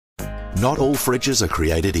Not all fridges are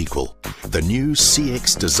created equal. The new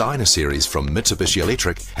CX Designer Series from Mitsubishi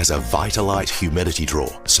Electric has a Vitalite humidity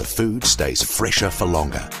drawer, so food stays fresher for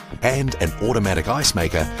longer, and an automatic ice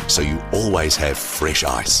maker, so you always have fresh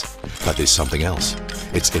ice. But there's something else.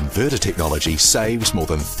 Its inverter technology saves more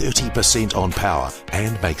than 30% on power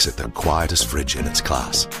and makes it the quietest fridge in its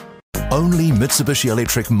class. Only Mitsubishi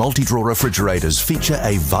Electric multi-drawer refrigerators feature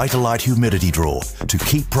a Vitalite humidity drawer to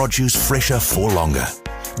keep produce fresher for longer.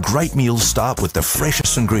 Great meals start with the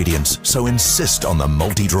freshest ingredients, so insist on the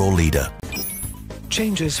multi-drawer leader.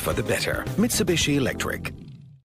 Changes for the better. Mitsubishi Electric.